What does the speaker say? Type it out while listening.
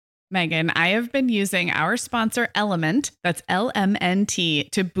Megan, I have been using our sponsor Element, that's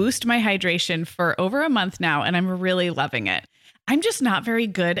LMNT, to boost my hydration for over a month now, and I'm really loving it. I'm just not very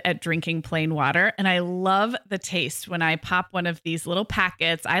good at drinking plain water, and I love the taste when I pop one of these little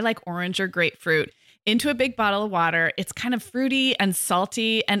packets. I like orange or grapefruit into a big bottle of water. It's kind of fruity and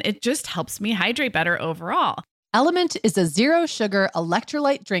salty, and it just helps me hydrate better overall. Element is a zero-sugar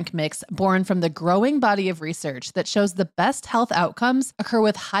electrolyte drink mix born from the growing body of research that shows the best health outcomes occur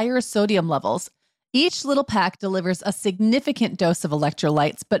with higher sodium levels. Each little pack delivers a significant dose of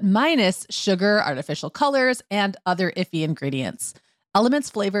electrolytes, but minus sugar, artificial colors, and other iffy ingredients. Element's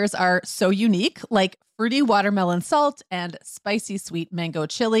flavors are so unique, like fruity watermelon salt and spicy sweet mango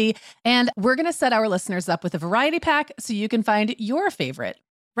chili. And we're going to set our listeners up with a variety pack so you can find your favorite.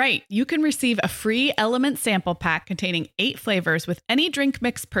 Right. You can receive a free Element sample pack containing 8 flavors with any drink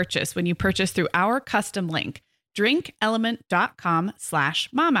mix purchase when you purchase through our custom link,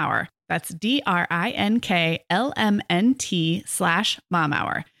 drinkelement.com/momhour. That's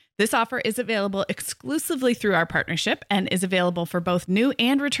DRINKLMNT/momhour. This is available exclusively through our partnership and is available for both new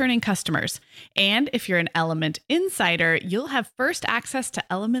and returning customers. And if you're an Element insider, you'll have first access to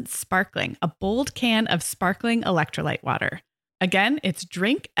Element Sparkling, a bold can of sparkling electrolyte water. Again, it's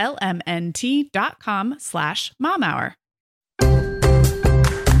drinklmnt.com/momhour.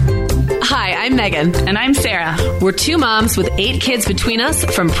 Hi, I'm Megan. And I'm Sarah. We're 2 moms with 8 kids between us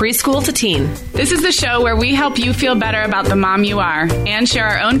from preschool to teen. This is the show where we help you feel better about the mom you are and share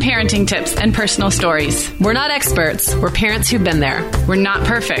our own parenting tips and personal stories. We're not experts. We're parents who've been there. We're not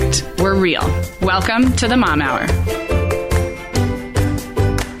perfect. We're real. Welcome to the Mom Hour.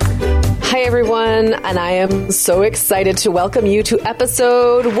 Hi, everyone, and I am so excited to welcome you to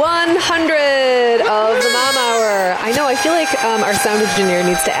episode 100 of the Mom Hour. I know, I feel like our sound engineer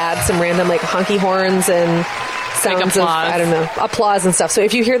needs to add some random like honky horns and sounds of, I don't know, applause and stuff. So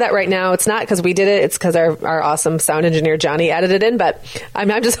if you hear that right now, it's not because we did it. It's because our awesome sound engineer, Johnny, added it in. But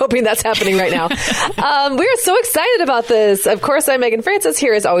I'm just hoping that's happening right now. We are so excited about this. Of course, I'm Megan Francis,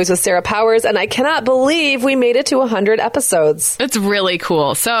 here as always with Sarah Powers. And I cannot believe we made it to 100 episodes. It's really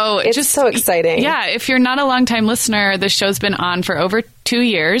cool. So it's just so exciting. Yeah. If you're not a longtime listener, the show's been on for over 2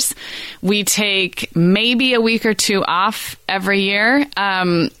 years. We take maybe a week or 2 off every year.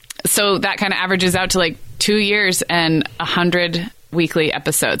 So that kind of averages out to like 2 years and 100 weekly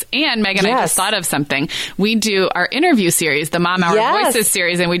episodes. And Megan, I just thought of something. We do our interview series, the Mom Hour Voices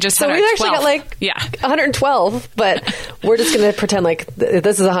series, and we just had our 12th. So we actually got like 112, but we're just going to pretend like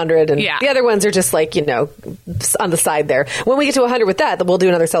this is 100, and the other ones are just like, you know, on the side there. When we get to 100 with that, we'll do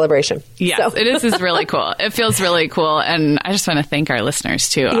another celebration. Yes, so. It is really cool. It feels really cool, and I just want to thank our listeners,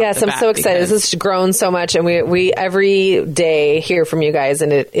 too. Yes, I'm so excited. This has grown so much, and we every day hear from you guys,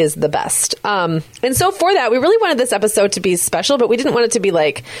 and it is the best. And so for that, we really wanted this episode to be special, but we didn't want it to be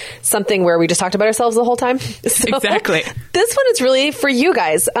like something where we just talked about ourselves the whole time. So exactly. This one is really for you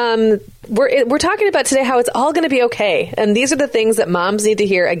guys. We're talking about today how it's all going to be okay. And these are the things that moms need to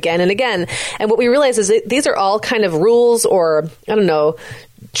hear again and again. And what we realize is that these are all kind of rules or, I don't know,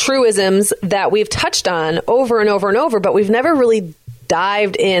 truisms that we've touched on over and over and over, but we've never really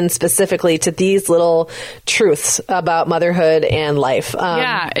dived in specifically to these little truths about motherhood and life.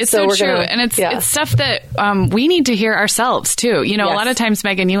 It's so true. And it's stuff that we need to hear ourselves too. You know, a lot of times,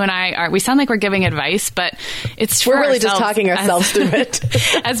 Megan, you and I we sound like we're giving advice, but it's we're really just talking ourselves through it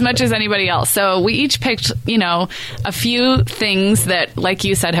as much as anybody else. So we each picked, you know, a few things that, like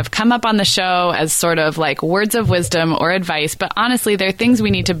you said, have come up on the show as sort of like words of wisdom or advice. But honestly, they're things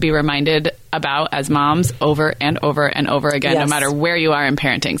we need to be reminded about as moms over and over and over again, no matter where you are in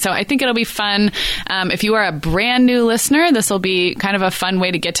parenting. So I think it'll be fun. If you are a brand new listener, this will be kind of a fun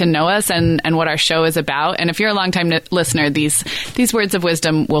way to get to know us and what our show is about. And if you're a longtime listener, these words of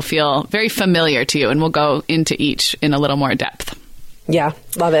wisdom will feel very familiar to you, and we'll go into each in a little more depth. Yeah,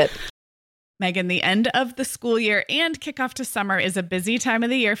 love it. Megan, the end of the school year and kickoff to summer is a busy time of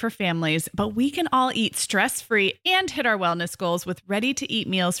the year for families, but we can all eat stress-free and hit our wellness goals with ready-to-eat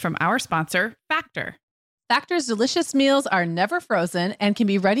meals from our sponsor, Factor. Factor's delicious meals are never frozen and can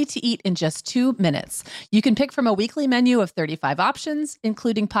be ready to eat in just 2 minutes. You can pick from a weekly menu of 35 options,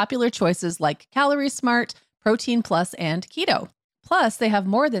 including popular choices like Calorie Smart, Protein Plus, and Keto. Plus, they have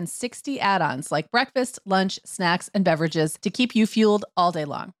more than 60 add-ons like breakfast, lunch, snacks, and beverages to keep you fueled all day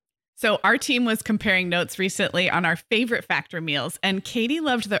long. So our team was comparing notes recently on our favorite Factor meals, and Katie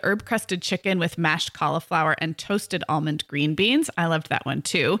loved the herb-crusted chicken with mashed cauliflower and toasted almond green beans. I loved that one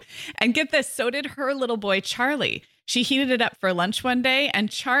too. And get this, so did her little boy, Charlie. She heated it up for lunch one day, and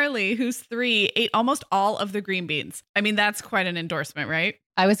Charlie, who's 3, ate almost all of the green beans. I mean, that's quite an endorsement, right?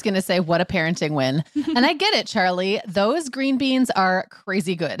 I was going to say, what a parenting win. And I get it, Charlie. Those green beans are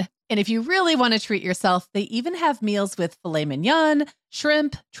crazy good. And if you really want to treat yourself, they even have meals with filet mignon,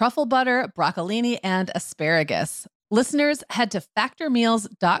 shrimp, truffle butter, broccolini, and asparagus. Listeners, head to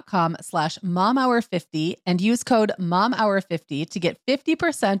factormeals.com/momhour50 and use code momhour50 to get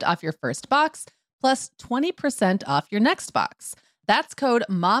 50% off your first box plus 20% off your next box. That's code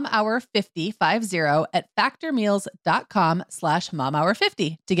momhour50 at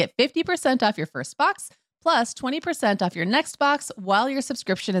factormeals.com/momhour50 to get 50% off your first box plus 20% off your next box while your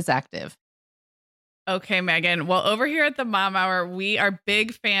subscription is active. Okay, Megan. Well, over here at the Mom Hour, we are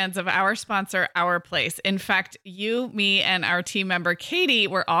big fans of our sponsor, Our Place. In fact, you, me, and our team member, Katie,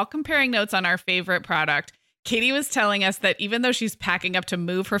 were all comparing notes on our favorite product. Katie was telling us that even though she's packing up to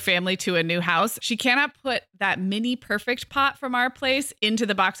move her family to a new house, she cannot put that mini perfect pot from Our Place into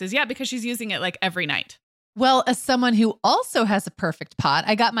the boxes yet because she's using it like every night. Well, as someone who also has a perfect pot,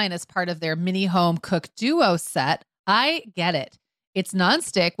 I got mine as part of their mini home cook duo set. I get it. It's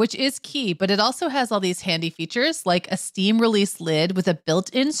nonstick, which is key, but it also has all these handy features like a steam release lid with a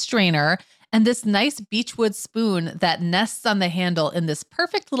built-in strainer and this nice beechwood spoon that nests on the handle in this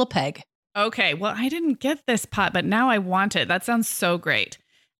perfect little peg. Okay, well, I didn't get this pot, but now I want it. That sounds so great.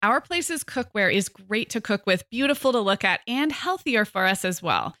 Our Place's cookware is great to cook with, beautiful to look at, and healthier for us as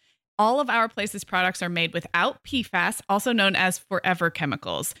well. All of Our Place's products are made without PFAS, also known as forever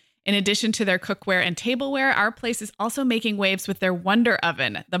chemicals. In addition to their cookware and tableware, Our Place is also making waves with their Wonder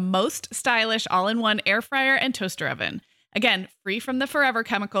Oven, the most stylish all-in-one air fryer and toaster oven. Again, free from the forever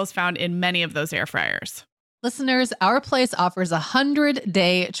chemicals found in many of those air fryers. Listeners, Our Place offers a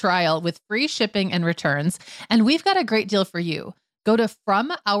 100-day trial with free shipping and returns, and we've got a great deal for you. Go to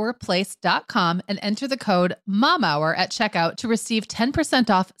FromOurPlace.com and enter the code MOMHOUR at checkout to receive 10%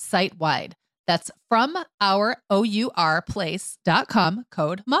 off site-wide. That's FromOurPlace.com,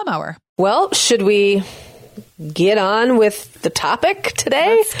 code MOMHOUR. Well, should we get on with the topic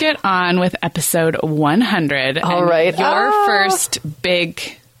today? Let's get on with episode 100. All right. Your first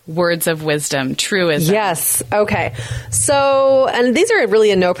big words of wisdom, truism. Yes. Okay. So, and these are really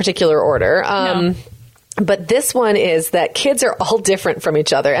in no particular order. No. But this one is that kids are all different from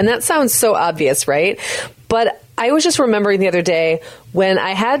each other. And that sounds so obvious, right? But I was just remembering the other day when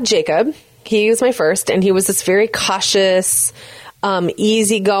I had Jacob, he was my first, and he was this very cautious,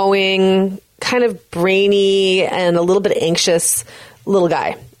 easygoing, kind of brainy and a little bit anxious little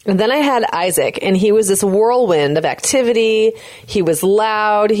guy. And then I had Isaac, and he was this whirlwind of activity. He was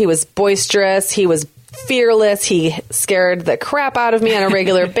loud. He was boisterous. He was fearless. He scared the crap out of me on a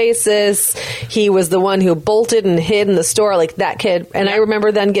regular basis. He was the one who bolted and hid in the store, like that kid. And I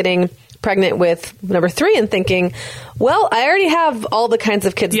remember then getting pregnant with number 3 and thinking, well, I already have all the kinds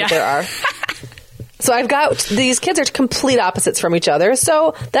of kids that there are. So I've got, these kids are complete opposites from each other.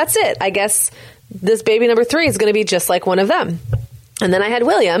 So that's it. I guess this baby number 3 is going to be just like one of them. And then I had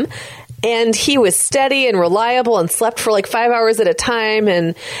William, and he was steady and reliable and slept for like 5 hours at a time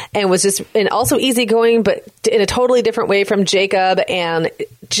and was just, and also easygoing, but in a totally different way from Jacob and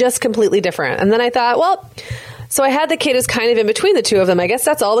just completely different. And then I thought, well, so I had the kid who's kind of in between the two of them. I guess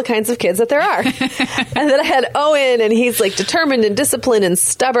that's all the kinds of kids that there are. And then I had Owen, and he's like determined and disciplined and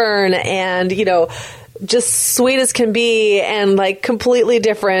stubborn and, you know, just sweet as can be and like completely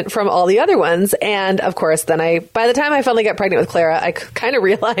different from all the other ones. And of course, then by the time I finally got pregnant with Clara, I kind of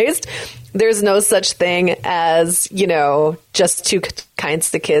realized there's no such thing as, you know, just 2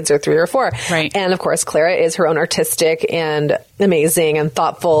 kinds of kids or 3 or 4. Right. And of course, Clara is her own artistic and amazing and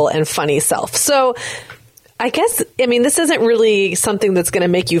thoughtful and funny self. So I guess, I mean, this isn't really something that's going to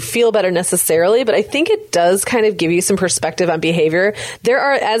make you feel better necessarily, but I think it does kind of give you some perspective on behavior. There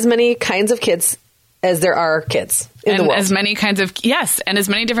are as many kinds of kids as there are kids in the world. As many kinds of, and as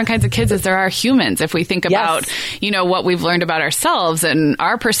many different kinds of kids as there are humans. If we think about, you know, what we've learned about ourselves and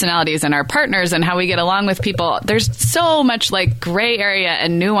our personalities and our partners and how we get along with people, there's so much like gray area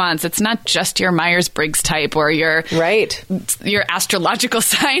and nuance. It's not just your Myers-Briggs type or your astrological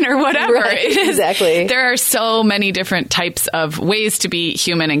sign or whatever. Right, it is, exactly. There are so many different types of ways to be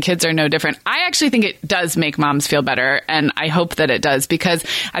human, and kids are no different. I actually think it does make moms feel better, and I hope that it does, because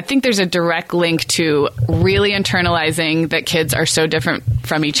I think there's a direct link to really internalizing that kids are so different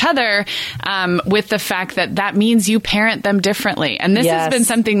from each other, with the fact that means you parent them differently. And this has been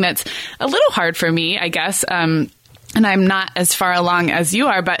something that's a little hard for me, I guess. And I'm not as far along as you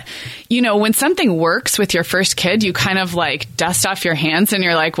are, but, you know, when something works with your first kid, you kind of like dust off your hands and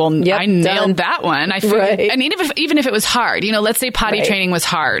you're like, well, I nailed that one. I figured, and even if it was hard, you know, let's say potty training was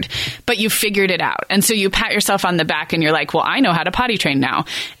hard, but you figured it out. And so you pat yourself on the back and you're like, well, I know how to potty train now.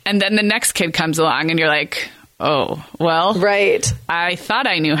 And then the next kid comes along and you're like, oh, well, right. I thought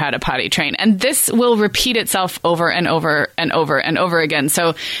I knew how to potty train. And this will repeat itself over and over and over and over again.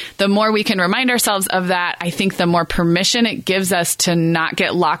 So the more we can remind ourselves of that, I think the more permission it gives us to not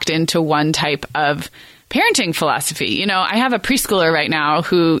get locked into one type of parenting philosophy. You know, I have a preschooler right now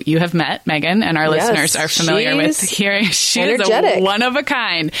who you have met, Megan, and our listeners are familiar with hearing. She energetic. is a one of a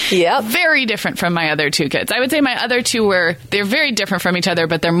kind. Yep. Very different from my other two kids. I would say my other two they're very different from each other,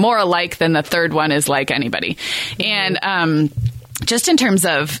 but they're more alike than the third one is like anybody. Mm-hmm. And, just in terms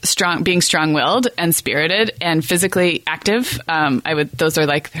of being strong-willed and spirited and physically active, those are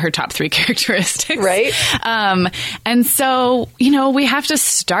like her top three characteristics. Right. And so, you know, we have to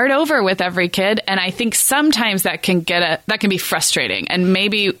start over with every kid. And I think sometimes that can be frustrating. And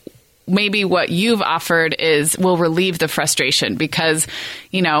maybe what you've offered will relieve the frustration because,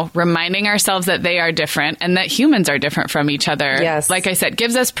 you know, reminding ourselves that they are different and that humans are different from each other. Yes. Like I said,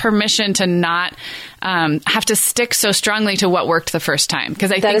 gives us permission to not have to stick so strongly to what worked the first time.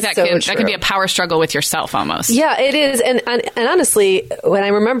 Because I think that can be a power struggle with yourself almost. Yeah, it is. And honestly, when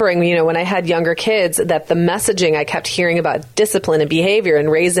I'm remembering, you know, when I had younger kids, that the messaging I kept hearing about discipline and behavior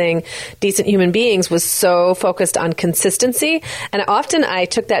and raising decent human beings was so focused on consistency. And often I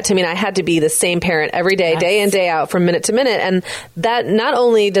took that to mean I had to be the same parent every day, day in, day out, from minute to minute. And that not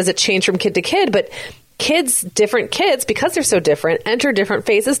only does it change from kid to kid, but different kids, because they're so different, enter different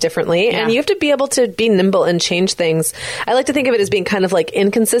phases differently. Yeah. And you have to be able to be nimble and change things. I like to think of it as being kind of like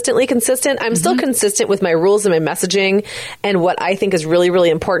inconsistently consistent. I'm still consistent with my rules and my messaging and what I think is really, really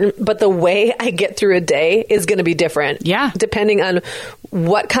important. But the way I get through a day is going to be different. Yeah. Depending on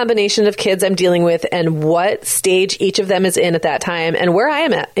what combination of kids I'm dealing with and what stage each of them is in at that time and where I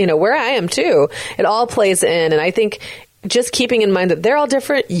am at, you know, where I am too. It all plays in. And I think just keeping in mind that they're all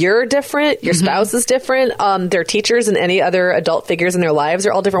different, you're different, your spouse is different, their teachers and any other adult figures in their lives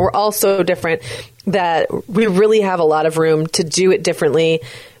are all different. We're all so different that we really have a lot of room to do it differently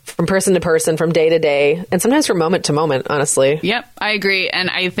from person to person, from day to day, and sometimes from moment to moment, honestly. Yep, I agree. And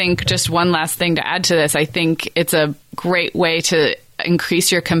I think just one last thing to add to this, I think it's a great way to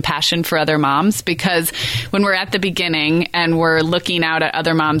increase your compassion for other moms, because when we're at the beginning and we're looking out at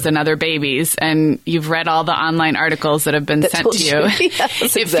other moms and other babies and you've read all the online articles that have been sent to you,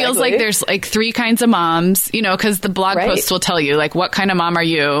 yes, it feels like there's like three kinds of moms, you know, because the blog posts will tell you like, what kind of mom are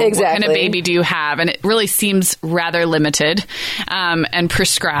you? Exactly. What kind of baby do you have? And it really seems rather limited and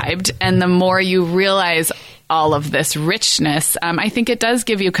prescribed. And the more you realize all of this richness, I think it does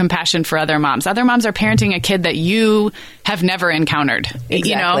give you compassion for other moms. Other moms are parenting a kid that you have never encountered,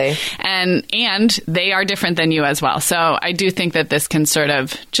 you know, and they are different than you as well. So I do think that this can sort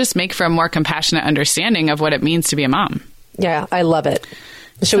of just make for a more compassionate understanding of what it means to be a mom. Yeah, I love it.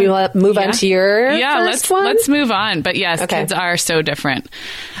 Should we move on to your first one? Let's move on. But yes, kids are so different.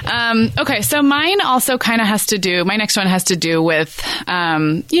 Okay, so mine also kind of has to do, my next one has to do with,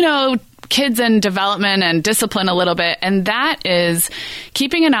 you know, kids and development and discipline a little bit. And that is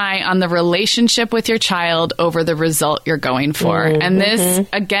keeping an eye on the relationship with your child over the result you're going for. And this,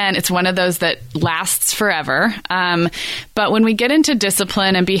 again, it's one of those that lasts forever. But when we get into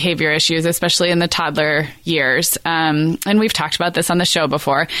discipline and behavior issues, especially in the toddler years, and we've talked about this on the show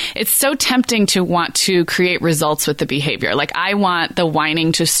before, it's so tempting to want to create results with the behavior. Like, I want the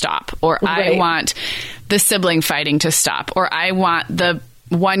whining to stop, or I want the sibling fighting to stop, or I want the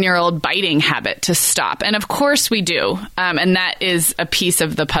 1-year-old biting habit to stop. And of course we do. And that is a piece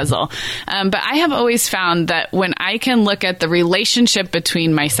of the puzzle. But I have always found that when I can look at the relationship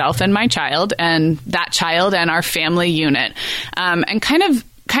between myself and my child and that child and our family unit, and kind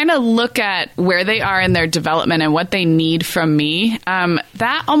of look at where they are in their development and what they need from me,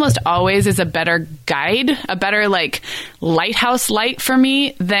 that almost always is a better guide, a better like lighthouse light for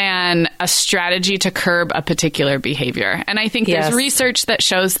me than a strategy to curb a particular behavior. And I think there's research that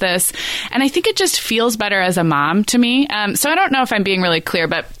shows this, and I think it just feels better as a mom to me. So I don't know if I'm being really clear,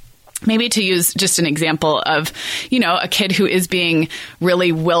 but maybe to use just an example of, you know, a kid who is being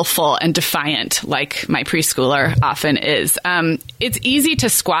really willful and defiant, like my preschooler often is. It's easy to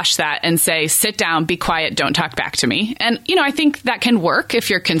squash that and say, sit down, be quiet, don't talk back to me. And, you know, I think that can work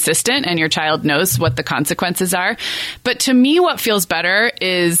if you're consistent and your child knows what the consequences are. But to me, what feels better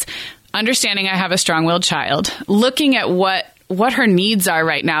is understanding I have a strong-willed child, looking at what her needs are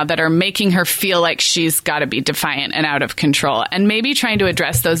right now that are making her feel like she's got to be defiant and out of control, and maybe trying to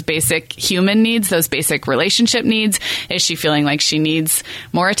address those basic human needs, those basic relationship needs. Is she feeling like she needs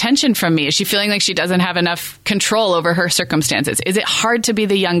more attention from me? Is she feeling like she doesn't have enough control over her circumstances? Is it hard to be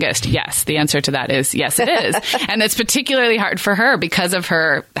the youngest? Yes. The answer to that is yes, it is. And it's particularly hard for her because of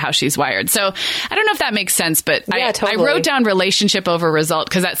how she's wired. So I don't know if that makes sense, but I wrote down relationship over result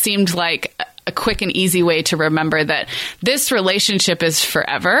because that seemed like a quick and easy way to remember that this relationship is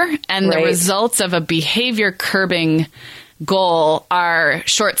forever, and the results of a behavior curbing goal are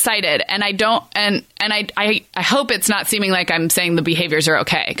short-sighted. And I hope it's not seeming like I'm saying the behaviors are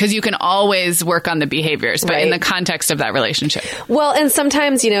okay, because you can always work on the behaviors, but in the context of that relationship. Well, and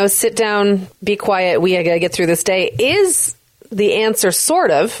sometimes, sit down, be quiet, we gotta get through this day is the answer,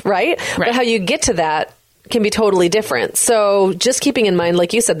 sort of, right? But how you get to that can be totally different. So just keeping in mind,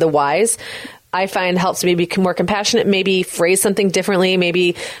 like you said, the whys, I find helps me be more compassionate, maybe phrase something differently,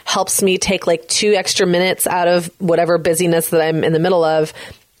 maybe helps me take like 2 extra minutes out of whatever busyness that I'm in the middle of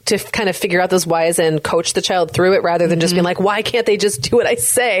to kind of figure out those whys and coach the child through it, rather than just being like, why can't they just do what I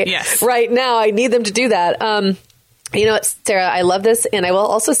say right now? I need them to do that. You know what, Sarah, I love this. And I will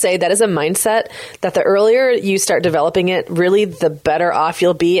also say that is a mindset that the earlier you start developing it, really the better off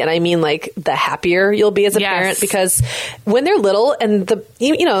you'll be. And I mean, like, the happier you'll be as a parent, because when they're little and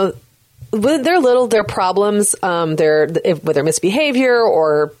when they're little, their problems, whether misbehavior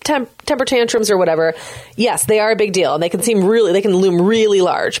or temper tantrums or whatever, yes, they are a big deal, and they can loom really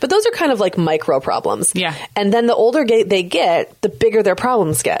large. But those are kind of like micro problems. Yeah. And then the older they get, the bigger their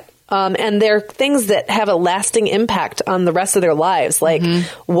problems get. And they're things that have a lasting impact on the rest of their lives. Like, how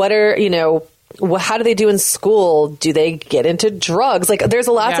do they do in school? Do they get into drugs? Like, there's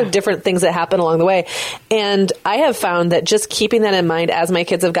lots of different things that happen along the way. And I have found that just keeping that in mind as my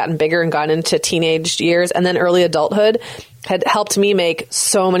kids have gotten bigger and gone into teenage years and then early adulthood had helped me make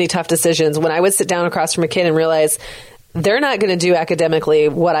so many tough decisions. When I would sit down across from a kid and realize they're not going to do academically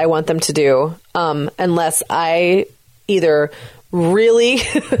what I want them to do, unless I either really,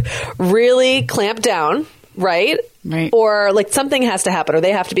 really clamp down, right? Or like something has to happen, or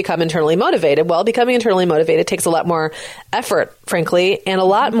they have to become internally motivated. Well, becoming internally motivated takes a lot more effort, frankly, and a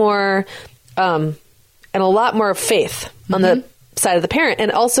lot more faith on the side of the parent.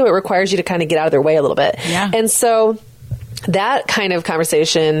 And also it requires you to kind of get out of their way a little bit. Yeah. And so that kind of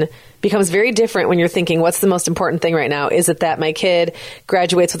conversation becomes very different when you're thinking, what's the most important thing right now? Is it that my kid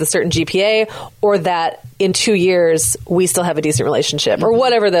graduates with a certain GPA, or that in 2 years we still have a decent relationship, or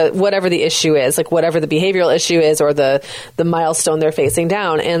whatever the issue is, like whatever the behavioral issue is, or the milestone they're facing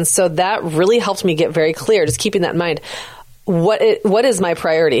down. And so that really helped me get very clear, just keeping that in mind. What is my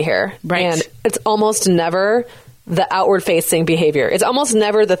priority here? Right. And it's almost never the outward facing behavior. It's almost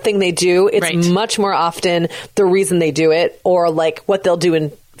never the thing they do. It's much more often the reason they do it, or like what they'll do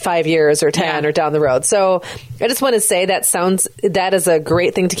in 5 years or 10 or down the road. So I just want to say that is a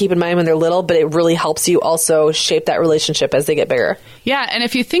great thing to keep in mind when they're little, but it really helps you also shape that relationship as they get bigger. Yeah. And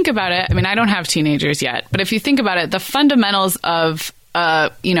if you think about it, I mean, I don't have teenagers yet, but if you think about it, the fundamentals of,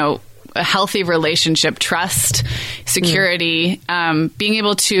 a healthy relationship, trust, security, being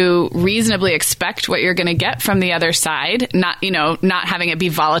able to reasonably expect what you're going to get from the other side, not having it be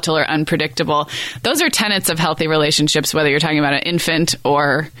volatile or unpredictable. Those are tenets of healthy relationships, whether you're talking about an infant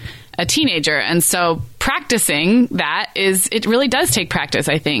or a teenager. And so practicing that it really does take practice,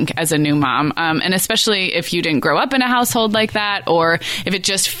 I think, as a new mom. And especially if you didn't grow up in a household like that, or if it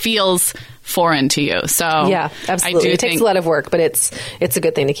just feels foreign to you. So yeah, absolutely. It takes a lot of work, but it's a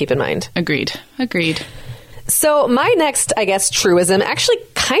good thing to keep in mind. Agreed. So my next, I guess, truism actually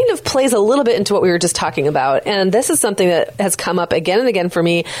kind of plays a little bit into what we were just talking about. And this is something that has come up again and again for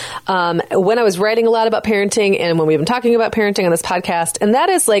me when I was writing a lot about parenting and when we've been talking about parenting on this podcast. And that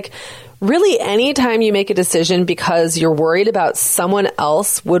is like, really, anytime you make a decision because you're worried about someone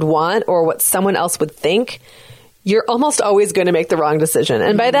else would want or what someone else would think, you're almost always going to make the wrong decision.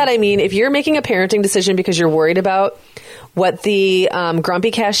 And by that, I mean, if you're making a parenting decision because you're worried about what the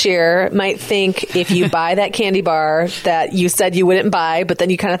grumpy cashier might think if you buy that candy bar that you said you wouldn't buy, but then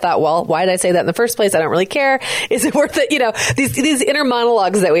you kind of thought, well, why did I say that in the first place? I don't really care. Is it worth it? These inner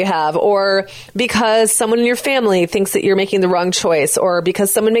monologues that we have, or because someone in your family thinks that you're making the wrong choice, or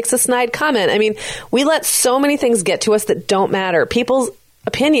because someone makes a snide comment. I mean, we let so many things get to us that don't matter. People's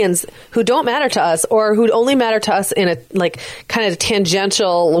opinions who don't matter to us, or who only matter to us in a like kind of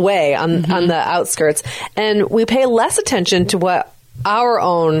tangential way on the outskirts. And we pay less attention to what our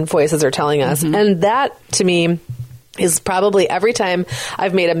own voices are telling us. And that, to me, is probably every time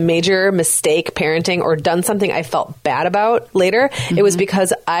I've made a major mistake parenting or done something I felt bad about later, it was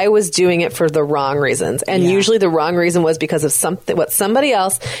because I was doing it for the wrong reasons. And usually the wrong reason was because of what somebody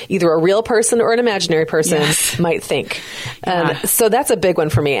else, either a real person or an imaginary person, might think. So that's a big one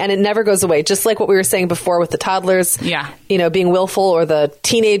for me. And it never goes away. Just like what we were saying before with the toddlers, being willful, or the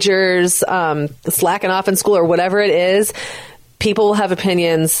teenagers slacking off in school, or whatever it is. People will have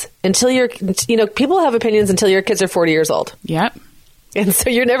opinions until your kids are 40 years old. Yep. And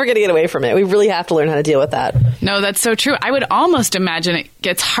so you're never going to get away from it. We really have to learn how to deal with that. No, that's so true. I would almost imagine it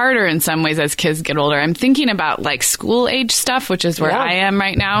gets harder in some ways as kids get older. I'm thinking about like school age stuff, which is where I am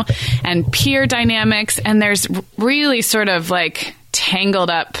right now, and peer dynamics. And there's really sort of like tangled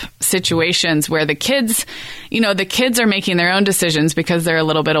up situations where the kids are making their own decisions because they're a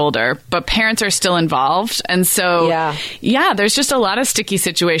little bit older, but parents are still involved. And so, there's just a lot of sticky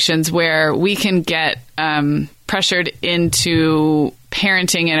situations where we can get pressured into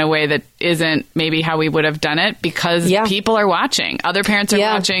parenting in a way that isn't maybe how we would have done it because people are watching. Other parents are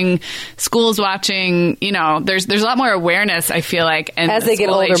watching, schools watching, there's a lot more awareness, I feel like. And as they get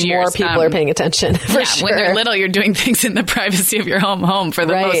older, more people are paying attention. For sure. When they're little, you're doing things in the privacy of your home for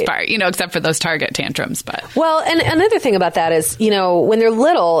the most part, except for those Target tantrums. But and another thing about that is, when they're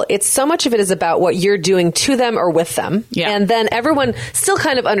little, it's so much of it is about what you're doing to them or with them. Yeah. And then everyone still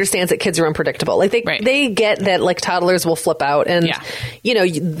kind of understands that kids are unpredictable. Like they get that like toddlers will flip out and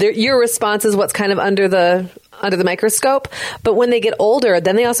your response is what's kind of under the microscope. But when they get older,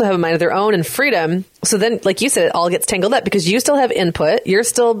 then they also have a mind of their own and freedom. So then, like you said, it all gets tangled up because you still have input. You're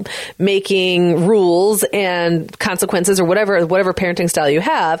still making rules and consequences or whatever parenting style you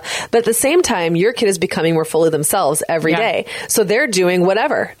have. But at the same time, your kid is becoming more fully themselves every day. So they're doing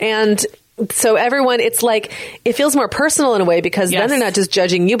whatever. And so everyone, it's like, it feels more personal in a way because then they're not just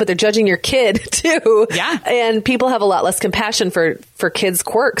judging you, but they're judging your kid too. Yeah. And people have a lot less compassion for kids'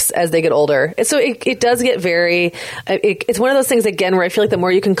 quirks as they get older. So it does get it's one of those things, again, where I feel like the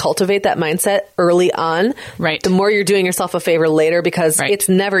more you can cultivate that mindset early on, the more you're doing yourself a favor later because it's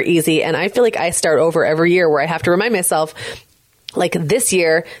never easy. And I feel like I start over every year where I have to remind myself, like this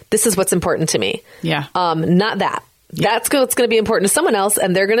year, this is what's important to me. Yeah. Not that. That's what's going to be important to someone else,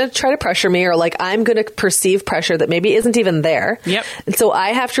 and they're going to try to pressure me, or like I'm going to perceive pressure that maybe isn't even there. Yep. And so I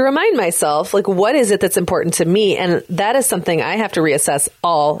have to remind myself, like, what is it that's important to me? And that is something I have to reassess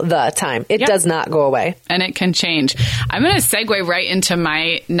all the time. It does not go away. And it can change. I'm going to segue right into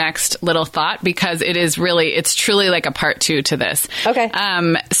my next little thought because it's truly like a part 2 to this. Okay.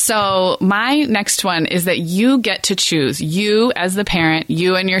 So my next one is that you get to choose, you as the parent,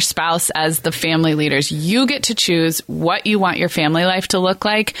 you and your spouse as the family leaders, you get to choose what you want your family life to look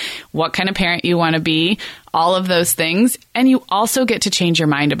like, what kind of parent you want to be, all of those things. And you also get to change your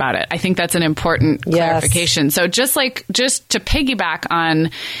mind about it. I think that's an important clarification. So just to piggyback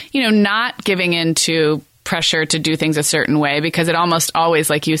on, not giving into pressure to do things a certain way, because it almost always,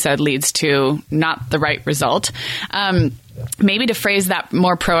 like you said, leads to not the right result. Maybe to phrase that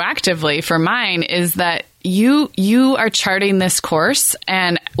more proactively for mine is that you are charting this course,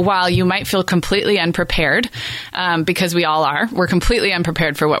 and while you might feel completely unprepared, because we all are, we're completely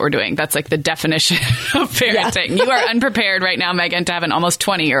unprepared for what we're doing. That's like the definition of parenting. Yeah. You are unprepared right now, Megan, to have an almost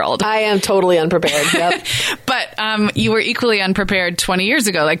 20-year-old. I am totally unprepared. Yep. But you were equally unprepared 20 years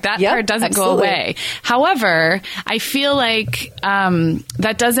ago. Like that part doesn't go away. However, I feel like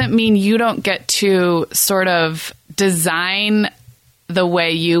that doesn't mean you don't get to sort of design the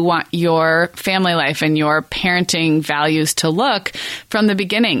way you want your family life and your parenting values to look from the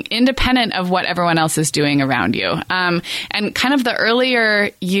beginning, independent of what everyone else is doing around you. And kind of the earlier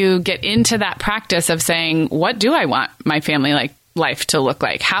you get into that practice of saying, what do I want my family life to look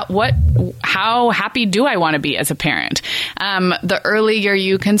like? How happy do I want to be as a parent? The earlier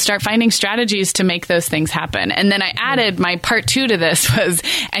you can start finding strategies to make those things happen. And then I added my part 2 to this was,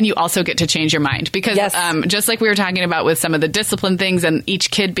 and you also get to change your mind because just like we were talking about with some of the discipline things and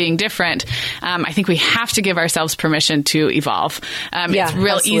each kid being different, I think we have to give ourselves permission to evolve. It's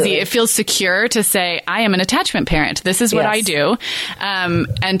real easy. It feels secure to say, I am an attachment parent. This is what I do.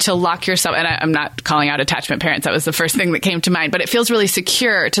 And to lock yourself, and I'm not calling out attachment parents. That was the first thing that came to mind, but it feels really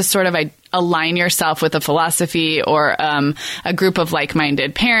secure to sort of align yourself with a philosophy or a group of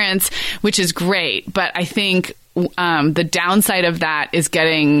like-minded parents, which is great. But I think the downside of that is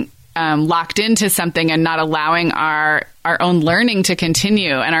getting locked into something and not allowing our own learning to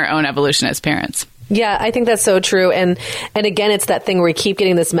continue and our own evolution as parents. Yeah, I think that's so true. And again, it's that thing where we keep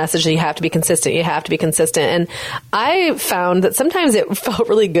getting this message that you have to be consistent. You have to be consistent. And I found that sometimes it felt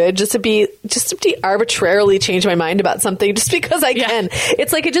really good just to arbitrarily change my mind about something just because I can.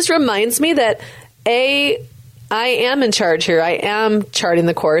 It's like, it just reminds me that I am in charge here. I am charting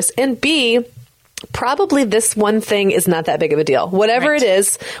the course. And B, probably this one thing is not that big of a deal. Whatever it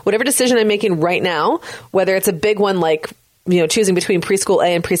is, whatever decision I'm making right now, whether it's a big one like choosing between preschool A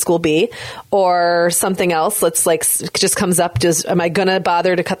and preschool B or something else, just comes up, am I going to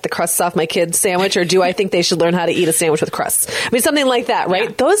bother to cut the crusts off my kid's sandwich, or do I think they should learn how to eat a sandwich with crusts? I mean, something like that, right?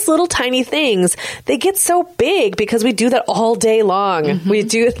 Yeah. Those little tiny things, they get so big because we do that all day long.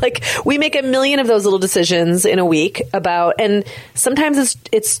 Mm-hmm. We make a million of those little decisions in a week and sometimes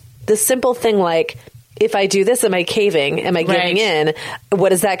it's this simple thing like, if I do this, am I caving? Am I giving in?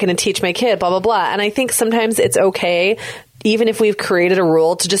 What is that going to teach my kid? Blah, blah, blah. And I think sometimes it's okay, even if we've created a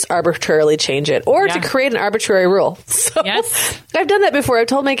rule, to just arbitrarily change it or to create an arbitrary rule. So I've done that before. I've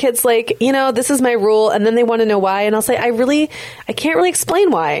told my kids, like, this is my rule. And then they want to know why. And I'll say, I can't really explain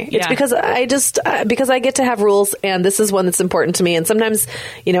why. It's because because I get to have rules, and this is one that's important to me. And sometimes,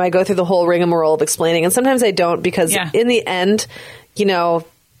 I go through the whole rigmarole of explaining, and sometimes I don't, because in the end,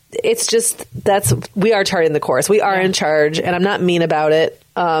 it's just, we are charting the course. We are in charge, and I'm not mean about it.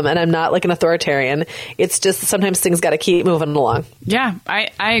 And I'm not like an authoritarian. It's just sometimes things got to keep moving along. Yeah, I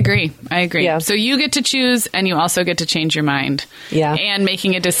agree. Yeah. So you get to choose, and you also get to change your mind. Yeah. And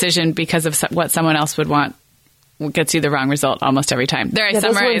making a decision because of what someone else would want gets you the wrong result almost every time. There, I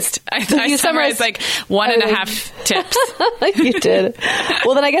summarized. I summarized like 1.5 tips. You did.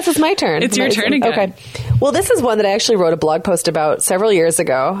 Well, then I guess it's my turn. It's your turn again. Okay. Well, this is one that I actually wrote a blog post about several years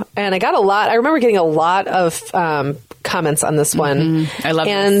ago, and I remember getting a lot of comments on this one. I love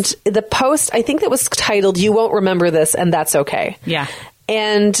this. And the post, I think that was titled, "You Won't Remember This, and That's Okay." Yeah.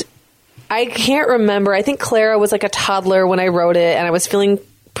 And I can't remember. I think Clara was like a toddler when I wrote it, and I was feeling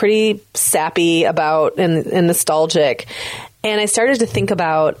pretty sappy about and nostalgic. And I started to think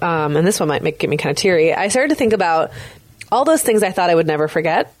about, and this one might get me kind of teary. I started to think about all those things I thought I would never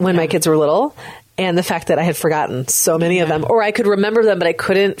forget when my kids were little. And the fact that I had forgotten so many of them, or I could remember them, but I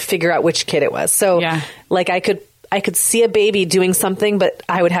couldn't figure out which kid it was. So like I could see a baby doing something, but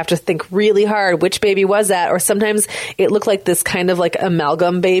I would have to think really hard, which baby was that? Or sometimes it looked like this kind of like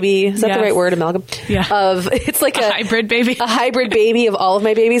amalgam baby. Is that the right word? Amalgam? Yeah. It's like a hybrid baby. A hybrid baby of all of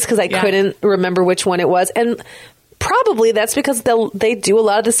my babies, because I couldn't remember which one it was. And probably that's because they do a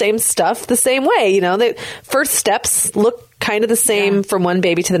lot of the same stuff the same way. The first steps look kind of the same from one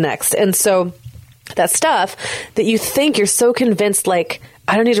baby to the next. And so that stuff that you think you're so convinced, like,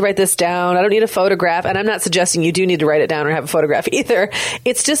 I don't need to write this down. I don't need a photograph. And I'm not suggesting you do need to write it down or have a photograph either.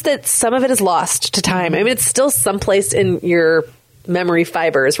 It's just that some of it is lost to time. I mean, it's still someplace in your memory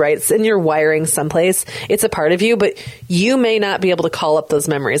fibers, right? It's in your wiring someplace. It's a part of you, but you may not be able to call up those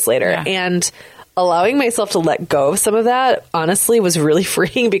memories later. Yeah. And allowing myself to let go of some of that, honestly, was really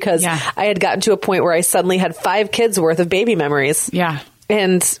freeing, because I had gotten to a point where I suddenly had 5 kids worth of baby memories. Yeah.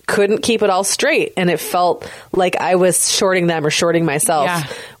 And couldn't keep it all straight. And it felt like I was shorting them or shorting myself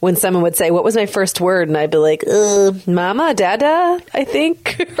when someone would say, "What was my first word?" And I'd be like, "Mama, Dada, I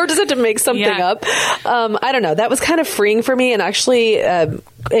think." Or just have to make something up. I don't know. That was kind of freeing for me, and actually and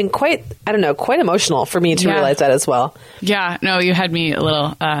quite emotional for me to realize that as well. Yeah. No, you had me a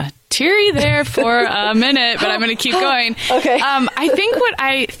little teary there for a minute, but I'm going to keep going. Okay. I think what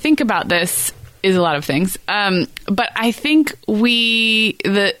I think about this is a lot of things. But I think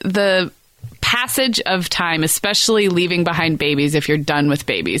the passage of time, especially leaving behind babies, if you're done with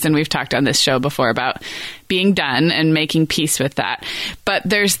babies, and we've talked on this show before about being done and making peace with that. But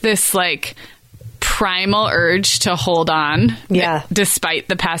there's this like primal urge to hold on despite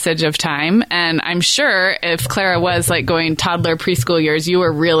the passage of time. And I'm sure if Clara was like going toddler preschool years, you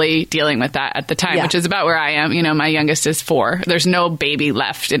were really dealing with that at the time, which is about where I am. My youngest is 4. There's no baby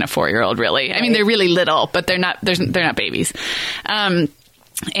left in a 4-year-old, really. Right. I mean, they're really little, but they're not babies.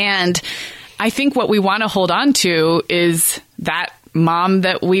 And I think what we want to hold on to is that mom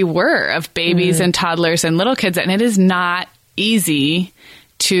that we were of babies and toddlers and little kids. And it is not easy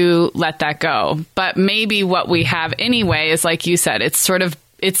to let that go. But maybe what we have anyway is, like you said, it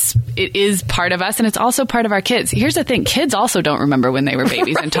is part of us, and it's also part of our kids. Here's the thing. Kids also don't remember when they were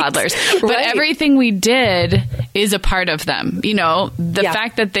babies and toddlers. But everything we did is a part of them. The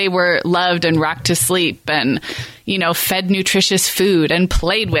fact that they were loved and rocked to sleep and, fed nutritious food and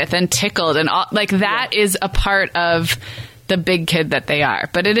played with and tickled and all, like that is a part of the big kid that they are.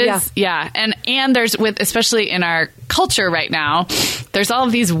 But it is, And there's especially in our culture right now, there's all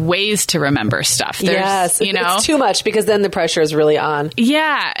of these ways to remember stuff. There's, it's too much, because then the pressure is really on.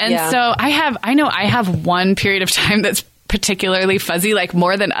 Yeah. And so I have one period of time that's particularly fuzzy, like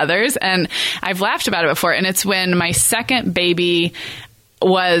more than others. And I've laughed about it before. And it's when my second baby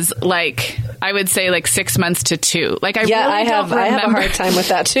was like, I would say like 6 months to 2. Like I have a hard time with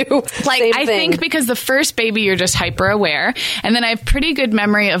that too. Like I think because the first baby you're just hyper aware, and then I have pretty good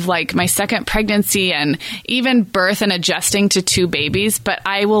memory of like my second pregnancy and even birth and adjusting to 2 babies. But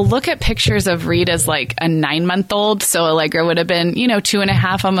I will look at pictures of Reed as like a 9-month-old, so Allegra would have been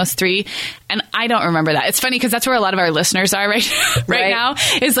 2.5, almost 3, and I don't remember that. It's funny because that's where a lot of our listeners are right now,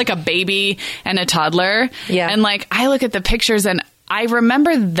 is like a baby and a toddler. Yeah, and like I look at the pictures and I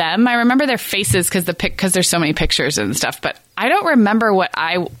remember them. I remember their faces because there's so many pictures and stuff. But I don't remember what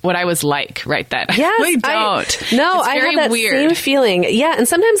I was like right then. Yes, I don't. I have that same feeling. Yeah, and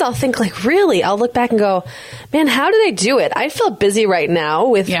sometimes I'll think like, really, I'll look back and go, man, how did I do it? I feel busy right now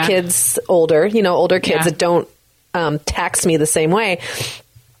with kids older kids that don't tax me the same way.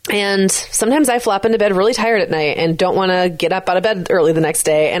 And sometimes I flop into bed really tired at night and don't want to get up out of bed early the next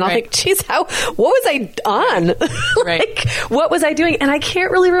day. And I'll think, geez, what was I on? What was I doing? And I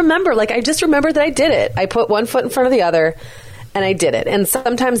can't really remember. Like, I just remember that I did it. I put one foot in front of the other and I did it. And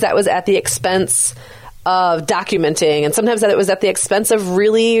sometimes that was at the expense of documenting, and sometimes that it was at the expense of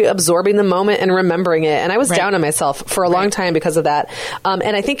really absorbing the moment and remembering it. And I was down on myself for a long time because of that.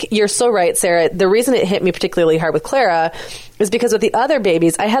 And I think you're so right, Sarah. The reason it hit me particularly hard with Clara is because with the other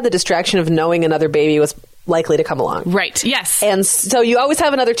babies, I had the distraction of knowing another baby was likely to come along. Right. Yes. And so you always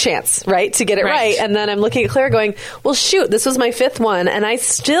have another chance, right, to get it right. And then I'm looking at Clara going, well, shoot, this was my 5th one, and I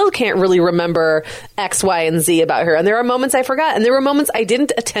still can't really remember X, Y, and Z about her. And there are moments I forgot, and there were moments I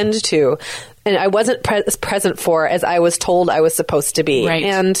didn't attend to, and I wasn't as present for as I was told I was supposed to be. Right.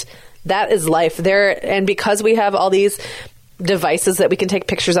 And that is life there. And because we have all these devices that we can take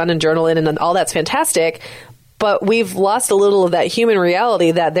pictures on and journal in, and all that's fantastic, but we've lost a little of that human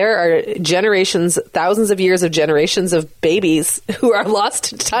reality that there are generations, thousands of years of generations of babies who are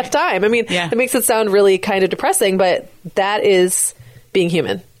lost to time. I mean, it makes it sound really kind of depressing, but that is being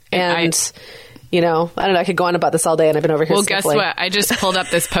human. And I don't know, I could go on about this all day, and I've been over here sniffling. Guess what? I just pulled up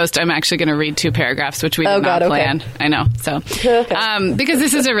this post. I'm actually going to read 2 paragraphs, which we did not plan. Okay. I know. So, because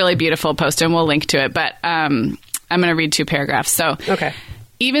this is a really beautiful post, and we'll link to it, but I'm going to read 2 paragraphs. So,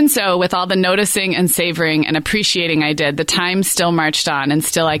 even so, with all the noticing and savoring and appreciating I did, the time still marched on, and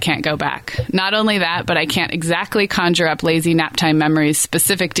still I can't go back. Not only that, but I can't exactly conjure up lazy nap time memories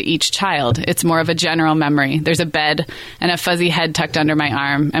specific to each child. It's more of a general memory. There's a bed and a fuzzy head tucked under my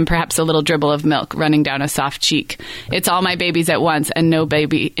arm, and perhaps a little dribble of milk running down a soft cheek. It's all my babies at once, and no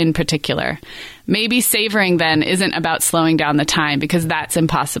baby in particular. Maybe savoring, then, isn't about slowing down the time, because that's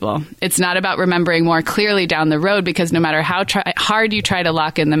impossible. It's not about remembering more clearly down the road, because no matter how hard you try to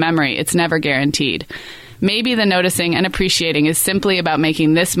lock in the memory, it's never guaranteed. Maybe the noticing and appreciating is simply about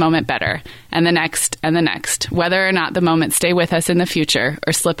making this moment better, and the next, whether or not the moments stay with us in the future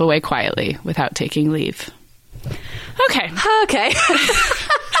or slip away quietly without taking leave. Okay. That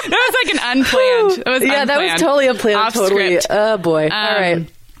was like an unplanned. That was totally unplanned. Off totally. Script. Oh, boy. All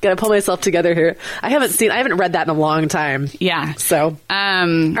right. Gotta pull myself together here. I haven't read that in a long time. Yeah. So,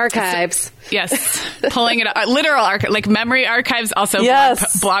 archives. Yes. Pulling it up. Literal archive, like memory archives, also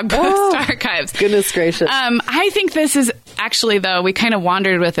blog post archives. Goodness gracious. I think this is actually, though, we kind of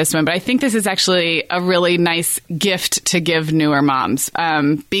wandered with this one, but I think this is actually a really nice gift to give newer moms,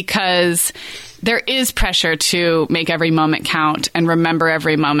 because there is pressure to make every moment count and remember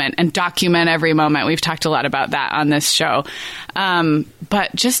every moment and document every moment. We've talked a lot about that on this show.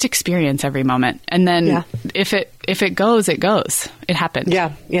 But just experience every moment. And then if it goes, it goes. It happens.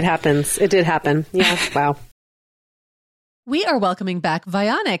 Yeah, it happens. It did happen. Yeah. Wow. We are welcoming back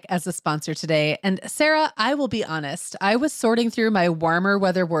Vionic as a sponsor today. And Sarah, I will be honest, I was sorting through my warmer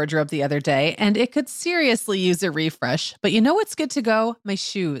weather wardrobe the other day, and it could seriously use a refresh. But you know what's good to go? My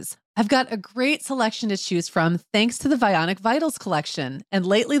shoes. I've got a great selection to choose from thanks to the Vionic Vitals collection. And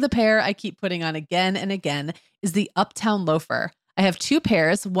lately, the pair I keep putting on again and again is the Uptown Loafer. I have 2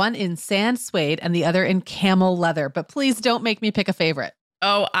 pairs, one in sand suede and the other in camel leather, but please don't make me pick a favorite.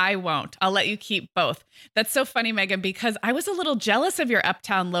 Oh, I won't. I'll let you keep both. That's so funny, Megan, because I was a little jealous of your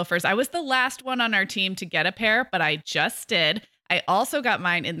Uptown loafers. I was the last one on our team to get a pair, but I just did. I also got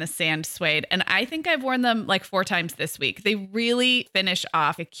mine in the sand suede, and I think I've worn them like 4 times this week. They really finish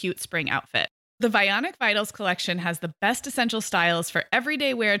off a cute spring outfit. The Vionic Vitals collection has the best essential styles for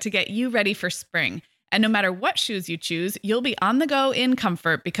everyday wear to get you ready for spring. And no matter what shoes you choose, you'll be on the go in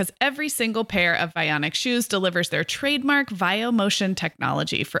comfort, because every single pair of Vionic shoes delivers their trademark VioMotion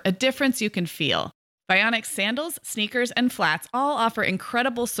technology for a difference you can feel. Vionic sandals, sneakers, and flats all offer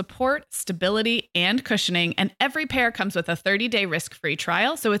incredible support, stability, and cushioning, and every pair comes with a 30-day risk-free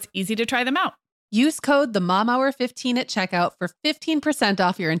trial, so it's easy to try them out. Use code TheMomHour15 at checkout for 15%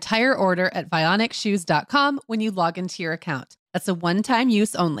 off your entire order at VionicShoes.com when you log into your account. That's a one-time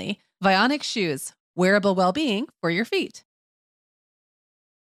use only. Vionic Shoes. Wearable well-being for your feet.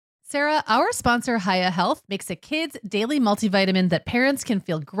 Sarah, our sponsor, Hiya Health, makes a kids' daily multivitamin that parents can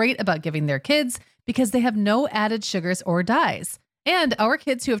feel great about giving their kids because they have no added sugars or dyes. And our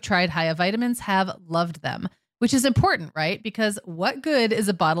kids who have tried Hiya vitamins have loved them, which is important, right? Because what good is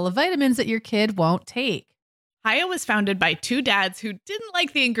a bottle of vitamins that your kid won't take? Hiya was founded by two dads who didn't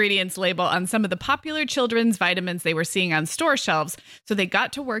like the ingredients label on some of the popular children's vitamins they were seeing on store shelves, so they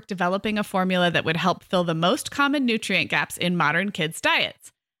got to work developing a formula that would help fill the most common nutrient gaps in modern kids'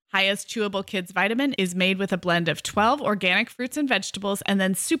 diets. Hiya's Chewable Kids Vitamin is made with a blend of 12 organic fruits and vegetables and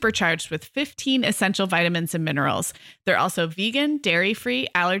then supercharged with 15 essential vitamins and minerals. They're also vegan, dairy-free,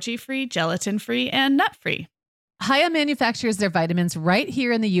 allergy-free, gelatin-free, and nut-free. Hiya manufactures their vitamins right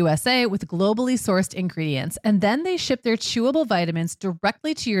here in the USA with globally sourced ingredients, and then they ship their chewable vitamins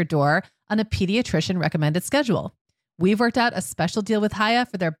directly to your door on a pediatrician recommended schedule. We've worked out a special deal with Hiya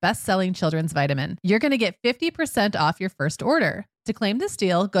for their best-selling children's vitamin. You're going to get 50% off your first order. To claim this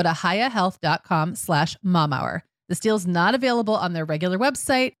deal, go to hiyahealth.com/momhour. This deal's not available on their regular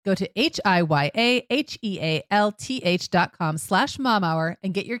website. Go to hiyahealth.com/momhour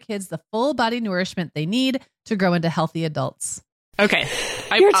and get your kids the full body nourishment they need to grow into healthy adults. Okay.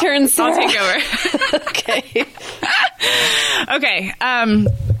 Your turn, Sarah. I'll take over. Okay. Okay.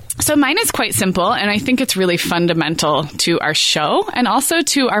 So mine is quite simple, and I think it's really fundamental to our show and also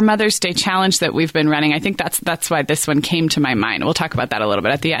to our Mother's Day challenge that we've been running. I think that's why this one came to my mind. We'll talk about that a little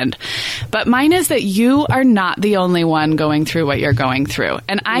bit at the end. But mine is that you are not the only one going through what you're going through.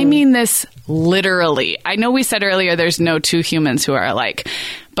 And I mean this literally. I know we said earlier there's no two humans who are alike.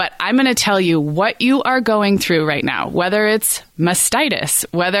 But I'm going to tell you what you are going through right now, whether it's mastitis,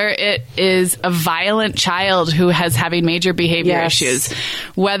 whether it is a violent child who has having major behavior issues,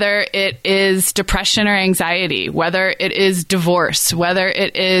 whether it is depression or anxiety, whether it is divorce, whether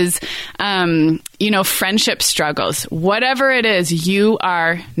it is, friendship struggles, whatever it is, you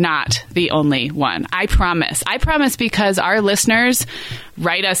are not the only one. I promise. I promise, because our listeners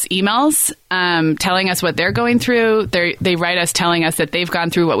write us emails telling us what they're going through. They write us telling us that they've gone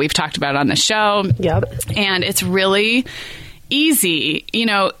through what we've talked about on the show. Yep. And it's really easy. You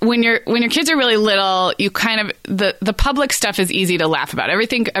know, when your kids are really little, you kind of, the public stuff is easy to laugh about.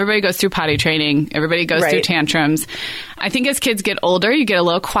 Everybody goes through potty training. Everybody goes through tantrums. I think as kids get older, you get a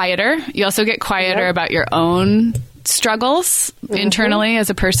little quieter. You also get quieter about your own struggles internally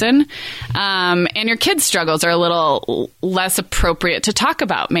as a person. And your kids' struggles are a little less appropriate to talk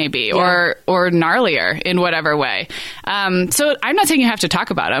about, maybe, or gnarlier in whatever way. So I'm not saying you have to talk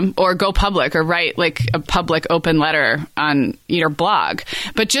about them or go public or write like a public open letter on your blog,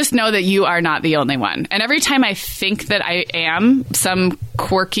 but just know that you are not the only one. And every time I think that I am some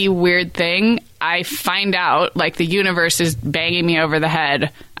quirky, weird thing, I find out like the universe is banging me over the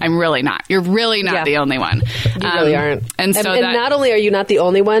head. I'm really not. You're really not the only one. You really aren't. And so and not only are you not the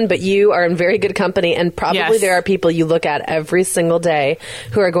only one, but you are in very good company. And probably there are people you look at every single day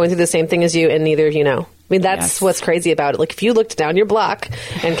who are going through the same thing as you, and neither of you know. I mean, that's what's crazy about it. Like, if you looked down your block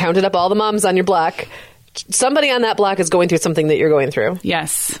and counted up all the moms on your block, somebody on that block is going through something that you're going through.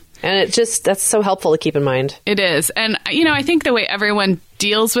 Yes. And that's so helpful to keep in mind. It is. And, I think the way everyone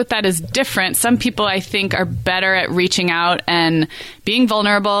deals with that is different. Some people, I think, are better at reaching out and being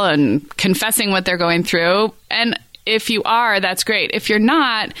vulnerable and confessing what they're going through. And if you are, that's great. If you're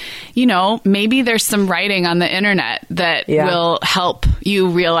not, maybe there's some writing on the internet that will help you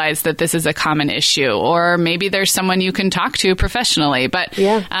realize that this is a common issue. Or maybe there's someone you can talk to professionally. But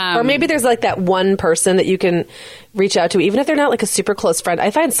or maybe there's like that one person that you can reach out to, even if they're not like a super close friend.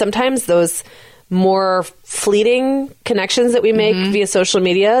 I find sometimes those more fleeting connections that we make via social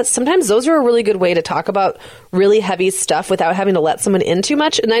media, sometimes those are a really good way to talk about really heavy stuff without having to let someone in too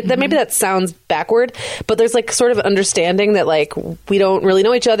much. And that maybe that sounds backward, but there's like sort of understanding that like we don't really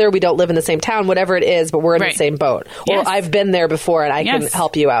know each other, we don't live in the same town, whatever it is, but we're in the same boat. Or I've been there before and I can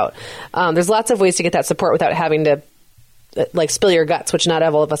help you out. There's lots of ways to get that support without having to like spill your guts, which not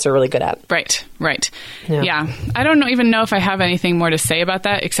all of us are really good at. Right. Yeah. I don't even know if I have anything more to say about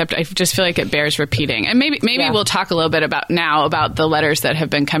that, except I just feel like it bears repeating. And maybe we'll talk a little bit about the letters that have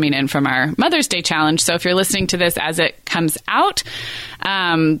been coming in from our Mother's Day challenge. So if you're listening to this as it comes out,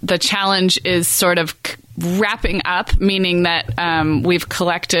 the challenge is sort of wrapping up, meaning that we've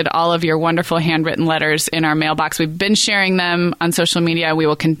collected all of your wonderful handwritten letters in our mailbox. We've been sharing them on social media. We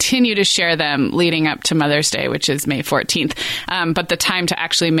will continue to share them leading up to Mother's Day, which is May 14th. But the time to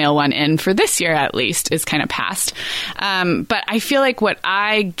actually mail one in for this year, at least, is kind of past. But I feel like what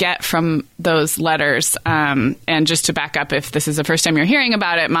I get from those letters, and just to back up, if this is the first time you're hearing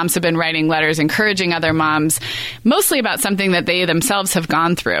about it, moms have been writing letters encouraging other moms, mostly about something that they themselves have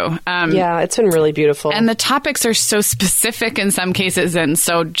gone through. It's been really beautiful. And the topics are so specific in some cases and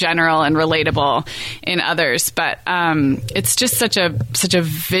so general and relatable in others. But it's just such a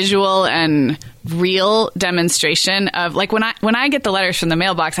visual and real demonstration of like when I get the letters from the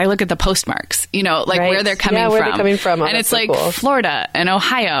mailbox, I look at the postmarks, you know, like where they're coming from. Where they're coming from. Oh, and it's so like cool. Florida and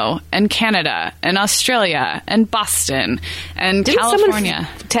Ohio and Canada and Australia and Boston and California.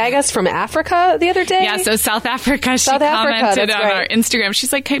 Someone tag us from Africa the other day? Yeah, so South Africa, she commented on our Instagram.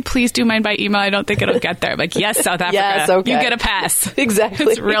 She's like, hey, please do mine by email. I don't think it'll get there. I'm like, yes, South Africa. Yes, okay. You get a pass. Exactly.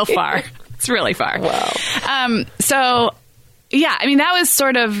 It's real far. It's really far. Wow. So, yeah, I mean, that was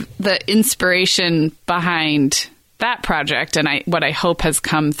sort of the inspiration behind that project, and what I hope has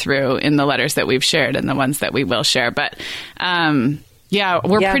come through in the letters that we've shared and the ones that we will share. But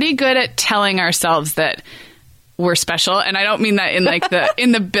we're pretty good at telling ourselves that we're special, and I don't mean that in like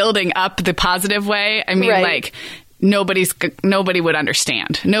in the building up the positive way. I mean like nobody would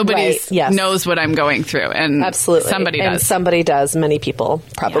understand. Nobody knows what I'm going through, and absolutely somebody does. And somebody does. Many people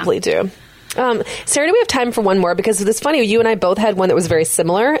probably do. Sarah, do we have time for one more? Because it's funny, you and I both had one that was very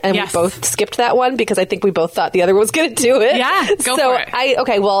similar, and we both skipped that one because I think we both thought the other was going to do it. Yeah, go for it.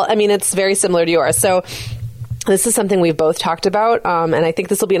 It's very similar to yours. So this is something we've both talked about, and I think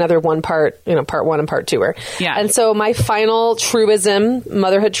this will be another part 1 and part 2. Yeah. And so my final truism,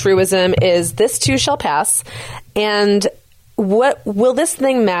 motherhood truism, is this too shall pass. And what will this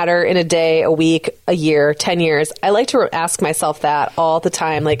thing matter in a day, a week, a year, 10 years? I like to ask myself that all the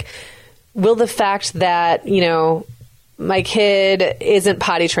time. Like, will the fact that, my kid isn't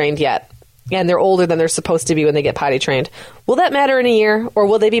potty trained yet, and they're older than they're supposed to be when they get potty trained, will that matter in a year? Or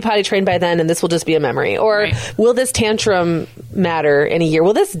will they be potty trained by then and this will just be a memory? Or will this tantrum matter in a year?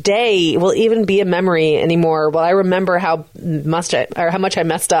 Will this day will even be a memory anymore? Will I remember how much I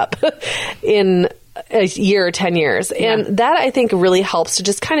messed up in a year or 10 years? Yeah. And that, I think, really helps to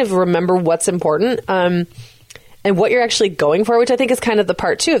just kind of remember what's important. And what you're actually going for, which I think is kind of the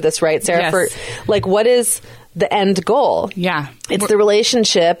part 2 of this, right, Sarah? Yes. For like, what is the end goal? Yeah. It's the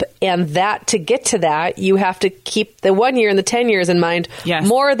relationship, and that to get to that, you have to keep the 1 year and the 10 years in mind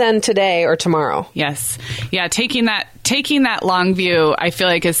more than today or tomorrow. Yes. Yeah, taking that long view, I feel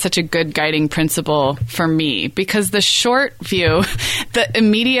like is such a good guiding principle for me, because the short view, the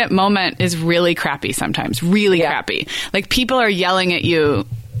immediate moment is really crappy sometimes, really crappy. Like people are yelling at you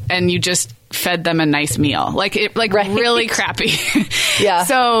and you just fed them a nice meal, really crappy. Yeah.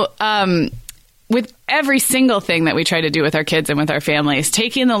 So, with every single thing that we try to do with our kids and with our families,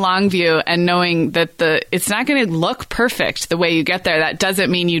 taking the long view and knowing that it's not going to look perfect the way you get there, that doesn't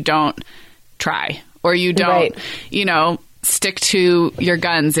mean you don't try or you don't, stick to your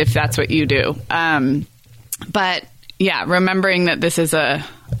guns if that's what you do. But yeah, remembering that this is a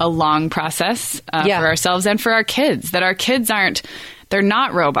long process for ourselves and for our kids, that our kids they're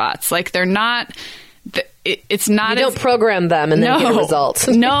not robots. Like they're not, it's not. You don't program them and then get a result.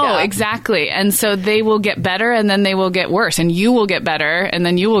 No, exactly. And so they will get better and then they will get worse, and you will get better and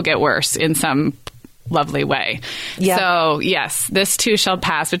then you will get worse in some lovely way. Yeah. So yes, this too shall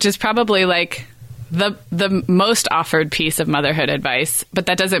pass, which is probably like the most offered piece of motherhood advice, but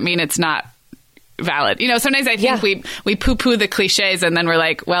that doesn't mean it's not valid. Sometimes I think we poo-poo the cliches and then we're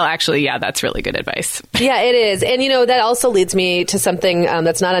like, well, actually, that's really good advice. Yeah, it is. And, that also leads me to something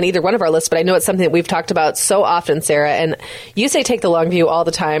that's not on either one of our lists, but I know it's something that we've talked about so often, Sarah. And you say take the long view all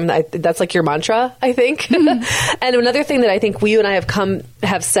the time. That's like your mantra, I think. Mm-hmm. And another thing that I think you and I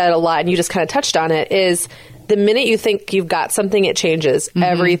have said a lot, and you just kind of touched on it, is the minute you think you've got something, it changes. Mm-hmm.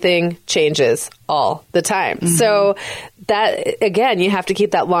 Everything changes all the time. Mm-hmm. So that, again, you have to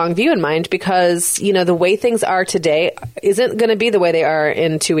keep that long view in mind, because, the way things are today isn't going to be the way they are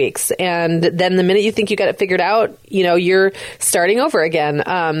in 2 weeks. And then the minute you think you got it figured out, you're starting over again.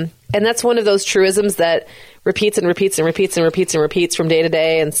 And that's one of those truisms that repeats and repeats and repeats and repeats and repeats from day to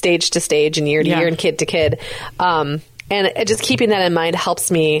day and stage to stage and year to year and kid to kid. And just keeping that in mind helps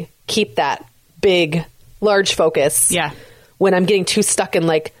me keep that large focus. Yeah. When I'm getting too stuck in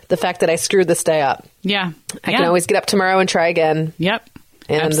like the fact that I screwed this day up. Yeah. I can always get up tomorrow and try again. Yep.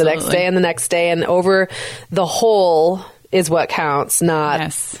 And Absolutely. the next day and the next day, and over the whole is what counts,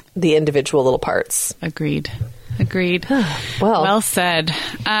 not the individual little parts. Agreed. Well said.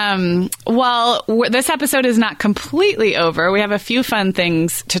 This episode is not completely over. We have a few fun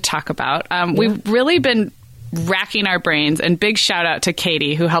things to talk about. We've really been racking our brains, and big shout out to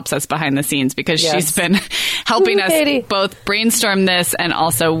Katie, who helps us behind the scenes, because she's been helping us both brainstorm this and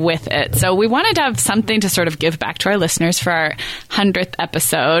also with it. So we wanted to have something to sort of give back to our listeners for our 100th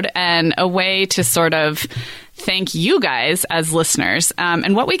episode, and a way to sort of thank you guys as listeners.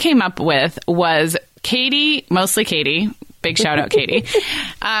 And what we came up with was mostly Katie, Big shout out, Katie.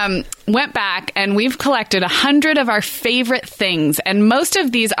 Went back and we've collected 100 of our favorite things. And most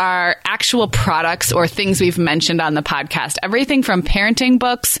of these are actual products or things we've mentioned on the podcast. Everything from parenting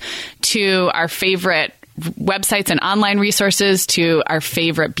books to our favorite websites and online resources to our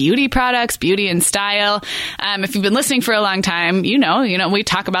favorite beauty products, beauty and style. If you've been listening for a long time, you know, we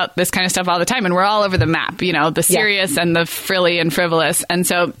talk about this kind of stuff all the time and we're all over the map, the serious and the frilly and frivolous. And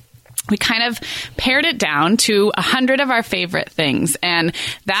so we kind of pared it down to 100 of our favorite things. And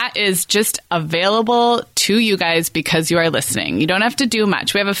that is just available to you guys because you are listening. You don't have to do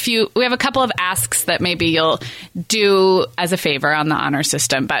much. We have a couple of asks that maybe you'll do as a favor on the honor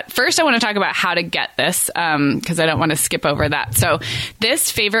system. But first I want to talk about how to get this, because I don't want to skip over that. So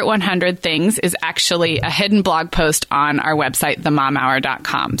this favorite 100 things is actually a hidden blog post on our website,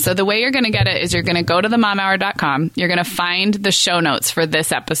 themomhour.com. So the way you're going to get it is you're going to go to themomhour.com. You're going to find the show notes for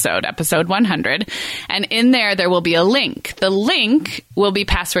this episode 100. And in there will be a link. The link will be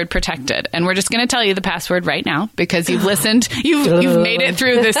password protected. And we're just going to tell you the password right now because you've listened. You've made it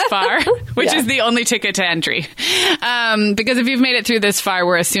through this far, which is the only ticket to entry. Because if you've made it through this far,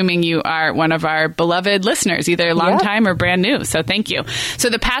 we're assuming you are one of our beloved listeners, either long time or brand new. So thank you. So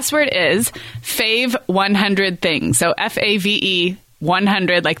the password is fave 100 things. So FAVE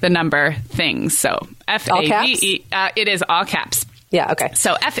 100, like the number things. So FAVE, it is all caps. Yeah, okay.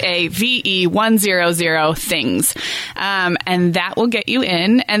 So FAVE 100 things. And that will get you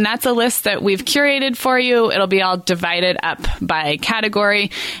in. And that's a list that we've curated for you. It'll be all divided up by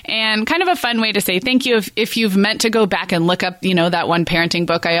category and kind of a fun way to say thank you. If you've meant to go back and look up, that one parenting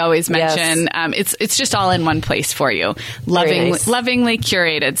book I always mention, it's just all in one place for you. Lovingly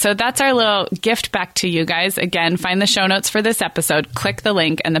curated. So that's our little gift back to you guys. Again, find the show notes for this episode, click the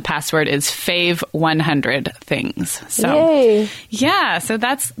link, and the password is fave 100 things. So yay. Yeah, so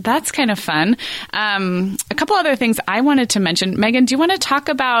that's kind of fun. A couple other things I wanted to mention. Megan, do you want to talk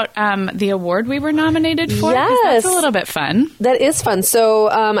about the award we were nominated for? Yes. That's a little bit fun. That is fun. So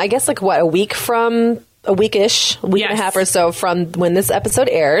I guess a weekish, a week and a half or so from when this episode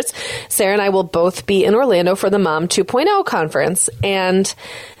airs, Sarah and I will both be in Orlando for the Mom 2.0 conference. And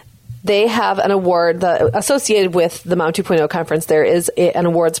they have an award associated with the Mom 2.0 conference. There is an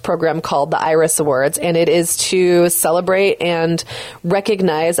awards program called the IRIS Awards, and it is to celebrate and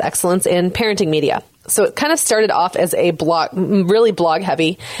recognize excellence in parenting media. So it kind of started off as a really blog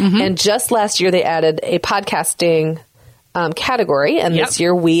heavy. Mm-hmm. And just last year they added a podcasting category. And this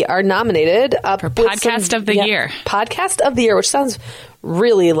year we are nominated for Podcast of the Year. Podcast of the Year, which sounds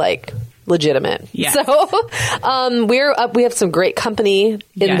really legitimate. Yes. So we have some great company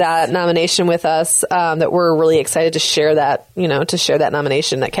in that nomination with us that we're really excited to share that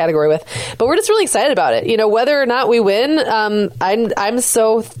nomination, that category with. But we're just really excited about it. Whether or not we win, I'm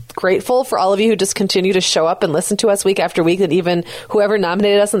so grateful for all of you who just continue to show up and listen to us week after week, and even whoever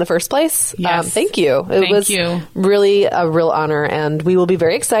nominated us in the first place. Yes. Thank you. It was really a real honor, and we will be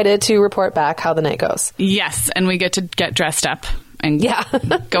very excited to report back how the night goes. Yes, and we get to get dressed up and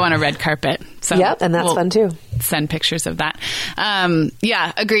go on a red carpet. So and that's fun too. Send pictures of that.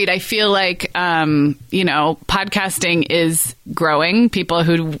 Agreed. I feel like, podcasting is growing. People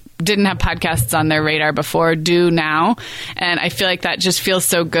who didn't have podcasts on their radar before do now. And I feel like that just feels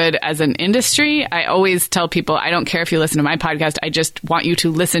so good as an industry. I always tell people, I don't care if you listen to my podcast. I just want you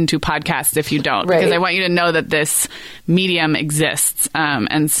to listen to podcasts if you don't, because I want you to know that this medium exists.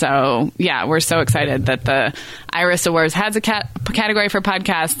 And so, we're so excited that the IRIS Awards has a category for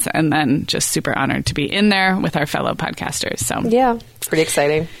podcasts, and then just super honored to be in there with our fellow podcasters. So pretty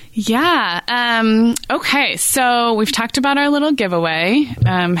exciting. Okay, so we've talked about our little giveaway.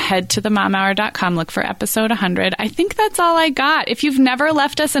 Head to themomhour.com, look for episode 100. I think that's all I got. If you've never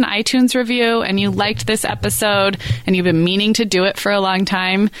left us an iTunes review and you liked this episode and you've been meaning to do it for a long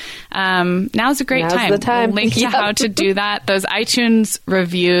time, now's a great time. The time. We'll link to how to do that. Those iTunes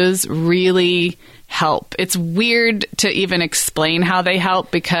reviews really help. It's weird to even explain how they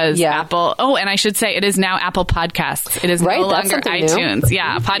help because Apple... Oh, and I should say it is now Apple Podcasts. It is no longer iTunes. New.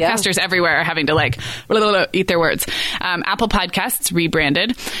 Yeah, podcasters everywhere are having to eat their words. Apple Podcasts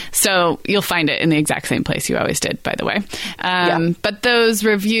rebranded. So you'll find it in the exact same place you always did, by the way. But those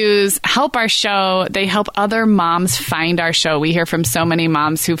reviews help our show. They help other moms find our show. We hear from so many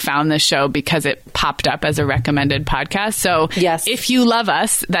moms who found this show because it popped up as a recommended podcast. So if you love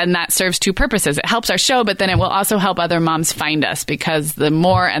us, then that serves two purposes. It helps our show, but then it will also help other moms find us, because the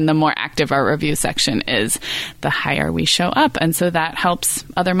more active our review section is, the higher we show up. And so that helps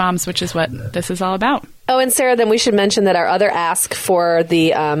other moms, which is what this is all about. Oh, and Sarah, then we should mention that our other ask for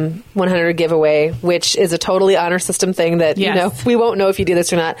the 100 giveaway, which is a totally honor system thing that, we won't know if you do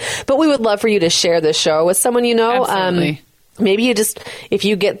this or not, but we would love for you to share this show with someone you know. Absolutely. maybe you just, if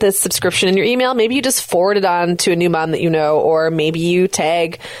you get this subscription in your email, maybe you just forward it on to a new mom that you know, or maybe you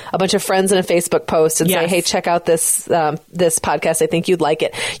tag a bunch of friends in a Facebook post and say, hey, check out this podcast. I think you'd like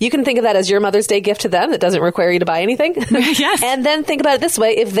it. You can think of that as your Mother's Day gift to them that doesn't require you to buy anything. Yes. And then think about it this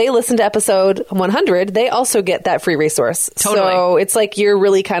way. If they listen to episode 100, they also get that free resource. Totally. So it's like you're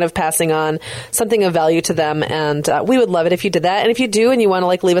really kind of passing on something of value to them. And we would love it if you did that. And if you do, and you want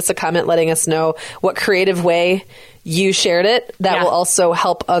to leave us a comment letting us know what creative way you shared it, that will also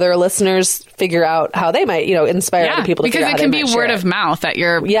help other listeners figure out how they might, inspire other people to figure out how they might share it. Because it can be word of mouth at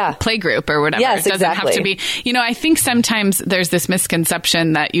your play group or whatever. Yes, it doesn't have to be, I think sometimes there's this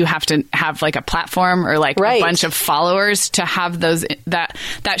misconception that you have to have like a platform or like a bunch of followers to have those, that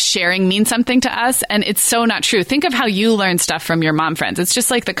sharing means something to us. And it's so not true. Think of how you learn stuff from your mom friends. It's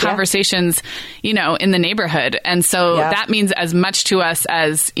just like the conversations, in the neighborhood. And so that means as much to us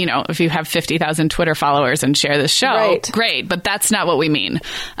as, if you have 50,000 Twitter followers and share this show. Great, but that's not what we mean.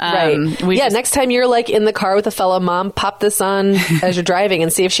 Next time you're like in the car with a fellow mom, pop this on as you're driving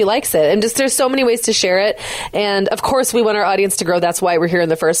and see if she likes it. And just there's so many ways to share it. And of course, we want our audience to grow. That's why we're here in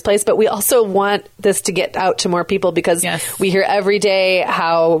the first place. But we also want this to get out to more people because we hear every day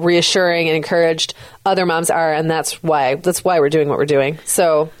how reassuring and encouraged other moms are, and that's why we're doing what we're doing.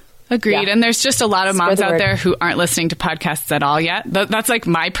 So. Agreed. And there's just a lot of moms out there who aren't listening to podcasts at all yet. That's like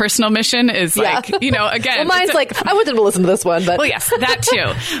my personal mission is like, again. Well, mine's I want them to listen to this one, but. Well, yes, that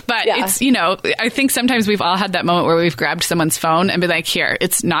too. But it's, I think sometimes we've all had that moment where we've grabbed someone's phone and be like, here,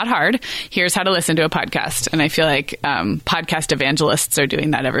 it's not hard. Here's how to listen to a podcast. And I feel like podcast evangelists are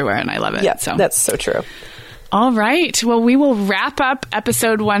doing that everywhere, and I love it. Yeah, so that's so true. All right. Well, we will wrap up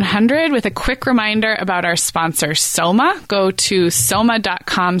episode 100 with a quick reminder about our sponsor, Soma. Go to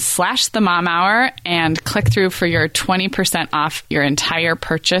soma.com/themomhour and click through for your 20% off your entire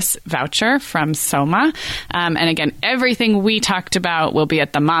purchase voucher from Soma. And again, everything we talked about will be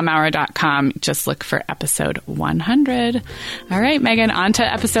at themomhour.com. Just look for episode 100. All right, Megan, on to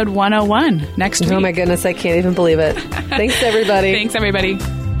episode 101 next week. Oh my goodness, I can't even believe it. Thanks, everybody. Thanks, everybody.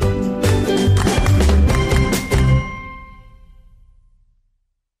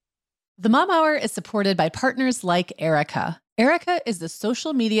 The Mom Hour is supported by partners like Erica. Erica is the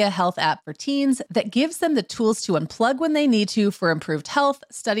social media health app for teens that gives them the tools to unplug when they need to for improved health,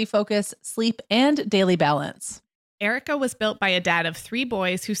 study focus, sleep, and daily balance. Erica was built by a dad of 3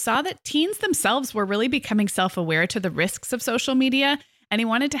 boys who saw that teens themselves were really becoming self-aware to the risks of social media, and he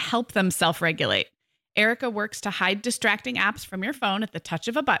wanted to help them self-regulate. Erica works to hide distracting apps from your phone at the touch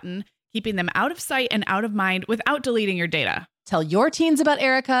of a button, keeping them out of sight and out of mind without deleting your data. Tell your teens about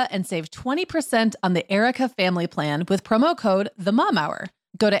Erica and save 20% on the Erica family plan with promo code TheMomHour.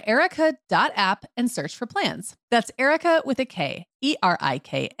 Go to erica.app and search for plans. That's Erica with a K,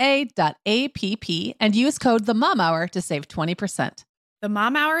 ERIKA.app, and use code TheMomHour to save 20%. The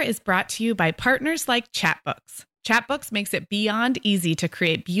Mom Hour is brought to you by partners like Chatbooks. Chatbooks makes it beyond easy to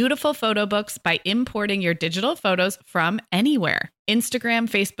create beautiful photo books by importing your digital photos from anywhere. Instagram,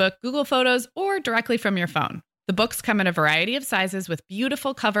 Facebook, Google Photos, or directly from your phone. The books come in a variety of sizes with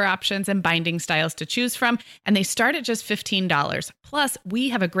beautiful cover options and binding styles to choose from, and they start at just $15. Plus, we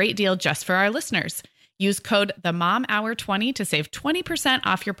have a great deal just for our listeners. Use code TheMomHour20 to save 20%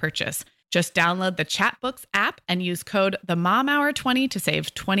 off your purchase. Just download the Chatbooks app and use code TheMomHour20 to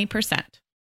save 20%.